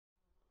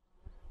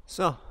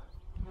So,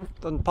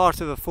 done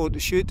part of a photo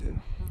shoot,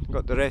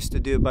 got the rest to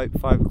do about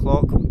 5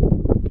 o'clock.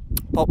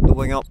 Popped the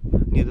wing up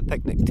near the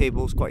picnic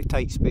tables, quite a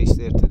tight space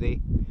there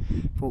today.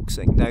 Folks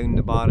sitting down,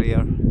 the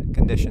barrier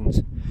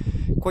conditions.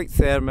 Quite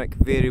thermic,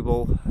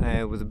 variable,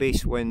 with a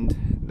base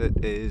wind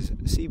that is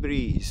sea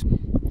breeze.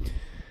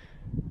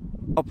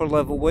 Upper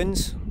level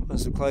winds,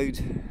 as the cloud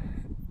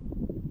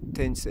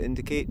tends to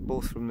indicate,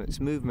 both from its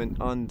movement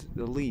and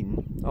the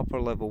lean. Upper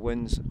level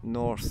winds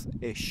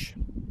north-ish.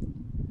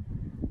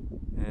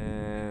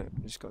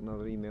 Just got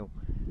another email,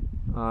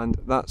 and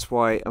that's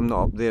why I'm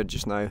not up there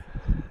just now.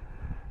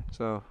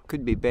 So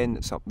could be Ben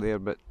that's up there,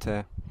 but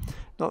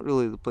not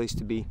really the place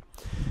to be.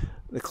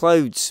 The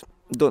clouds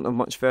don't have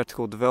much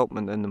vertical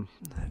development in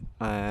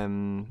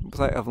them.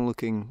 Without having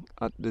looking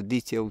at the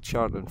detailed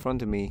chart in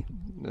front of me,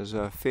 there's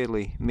a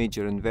fairly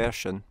major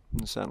inversion,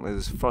 and certainly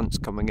there's fronts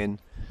coming in,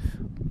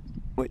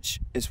 which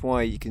is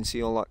why you can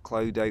see all that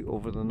cloud out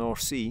over the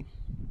North Sea.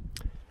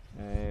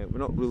 We're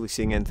not really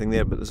seeing anything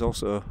there, but there's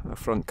also a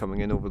front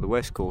coming in over the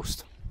west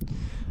coast,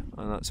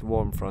 and that's a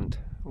warm front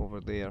over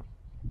there.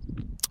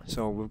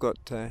 So we've got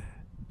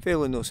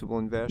fairly noticeable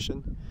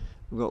inversion.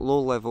 We've got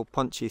low level,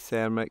 punchy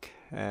thermic,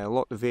 a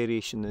lot of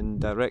variation in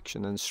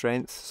direction and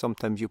strength.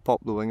 Sometimes you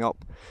pop the wing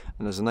up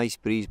and there's a nice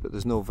breeze, but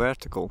there's no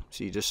vertical,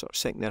 so you just sort of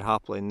sitting there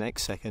happily in the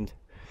next second.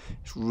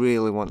 Just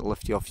really want to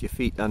lift you off your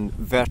feet and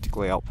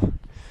vertically up.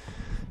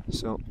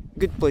 So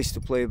good place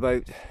to play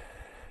about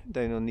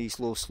down on these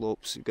low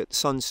slopes. You've got the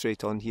sun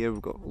straight on here.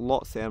 We've got a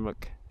lot of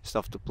thermic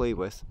stuff to play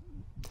with.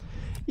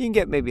 You can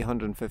get maybe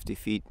 150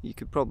 feet. You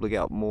could probably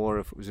get up more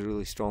if it was a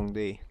really strong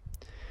day.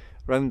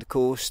 Round the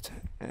coast,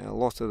 a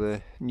lot of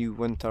the new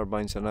wind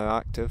turbines are now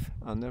active,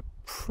 and they're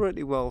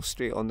pretty well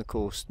straight on the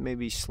coast,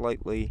 maybe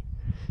slightly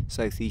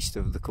southeast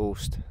of the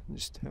coast,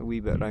 just a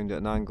wee bit around at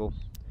an angle.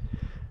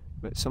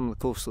 But some of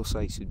the coastal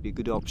sites would be a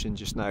good option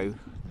just now.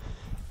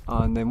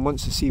 And then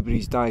once the sea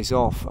breeze dies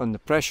off and the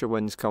pressure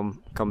winds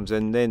comes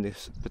in, then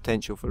there's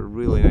potential for a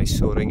really nice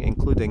soaring,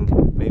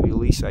 including maybe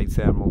lee side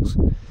thermals.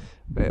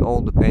 But it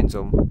all depends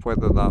on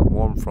whether that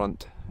warm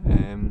front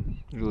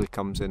really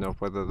comes in, or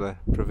whether the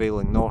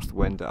prevailing north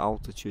wind at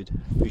altitude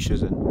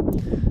pushes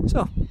in.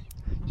 So,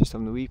 just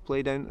having a wee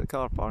play down at the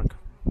car park.